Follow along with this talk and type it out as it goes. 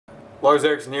Lars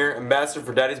Erickson here, ambassador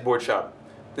for Daddy's Board Shop.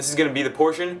 This is going to be the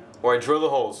portion where I drill the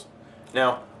holes.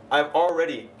 Now, I've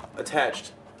already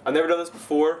attached, I've never done this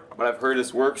before, but I've heard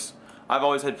this works. I've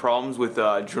always had problems with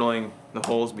drilling the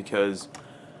holes because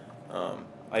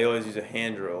I always use a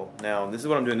hand drill. Now, this is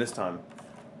what I'm doing this time.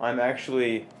 I'm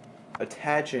actually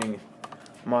attaching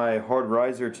my hard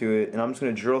riser to it, and I'm just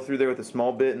going to drill through there with a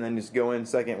small bit and then just go in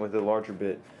second with a larger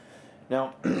bit.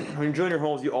 Now, when you're drilling your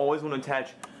holes, you always want to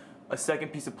attach a second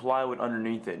piece of plywood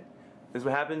underneath it. This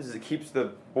what happens is it keeps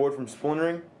the board from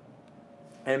splintering,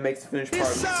 and it makes the finished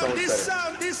product so much better.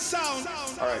 This sound.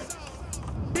 All right.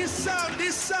 This sound.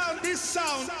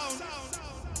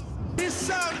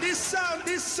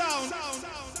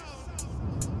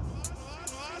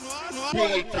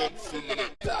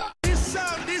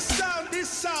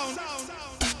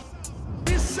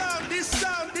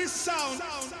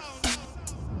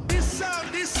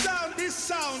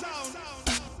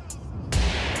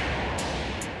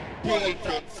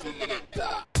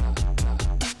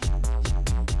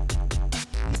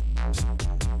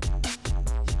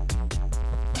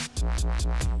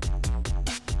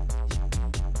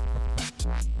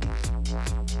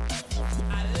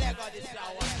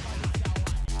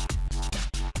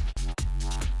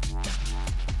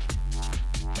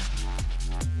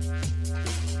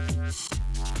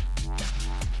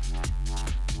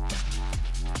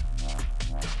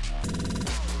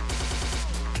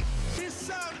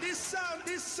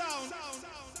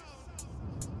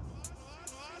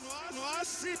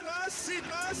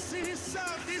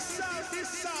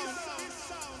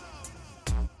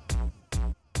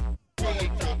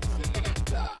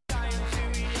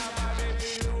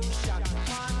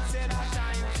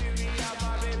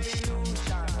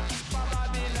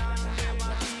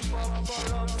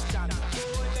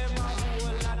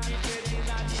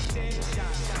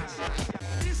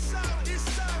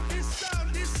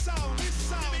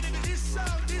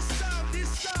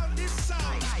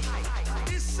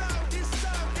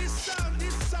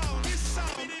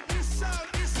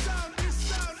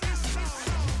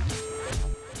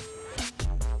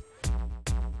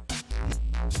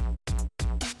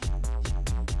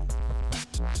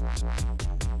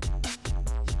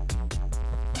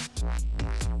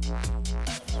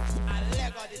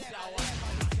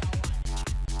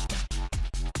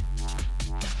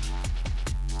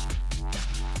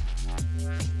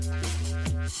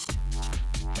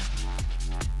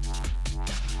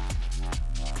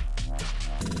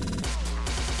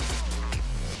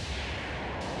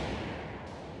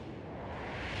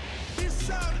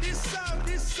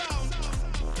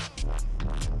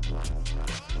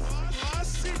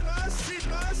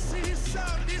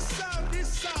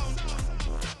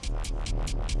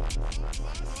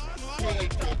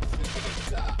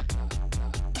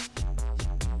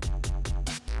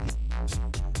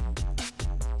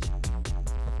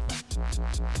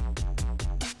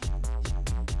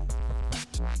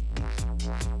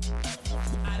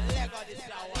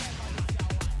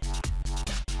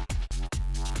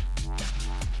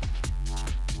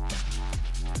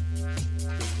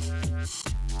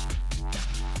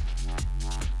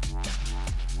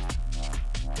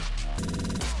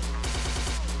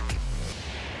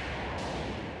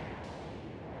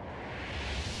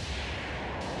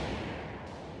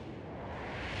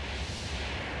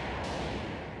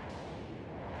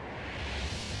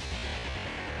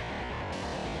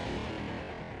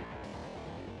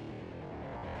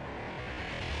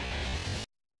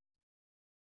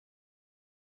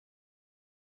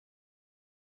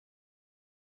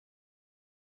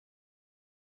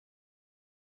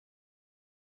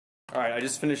 Alright, I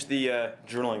just finished the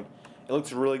drilling. It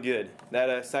looks really good.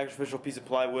 That sacrificial piece of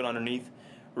plywood underneath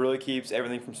really keeps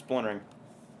everything from splintering.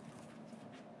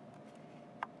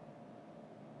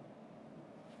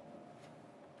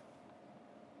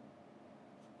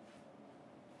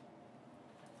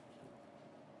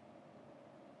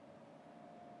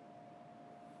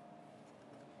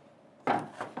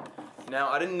 Now,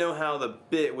 I didn't know how the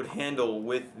bit would handle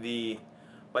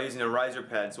by using a riser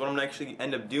pad, so what I'm going to actually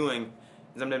end up doing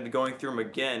is I'm going to be going through them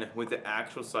again with the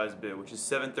actual size bit, which is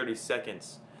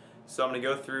 7/32. So I'm going to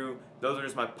go through, those are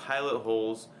just my pilot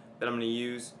holes that I'm going to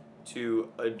use to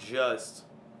adjust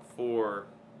for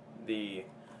the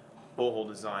bowl hole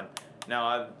design. Now,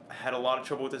 I've had a lot of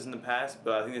trouble with this in the past,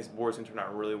 but I think this board is going to turn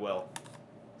out really well.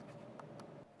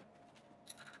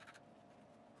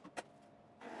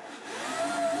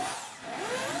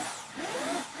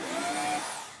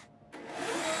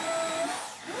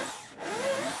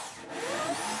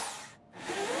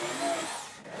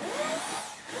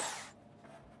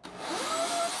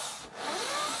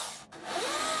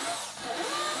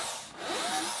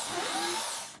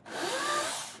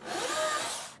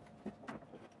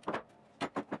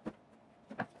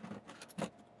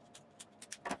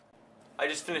 I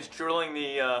just finished drilling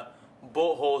the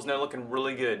bolt holes and they're looking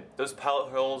really good. Those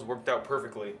pallet holes worked out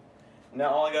perfectly. Now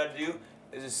all I gotta do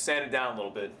is just sand it down a little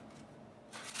bit.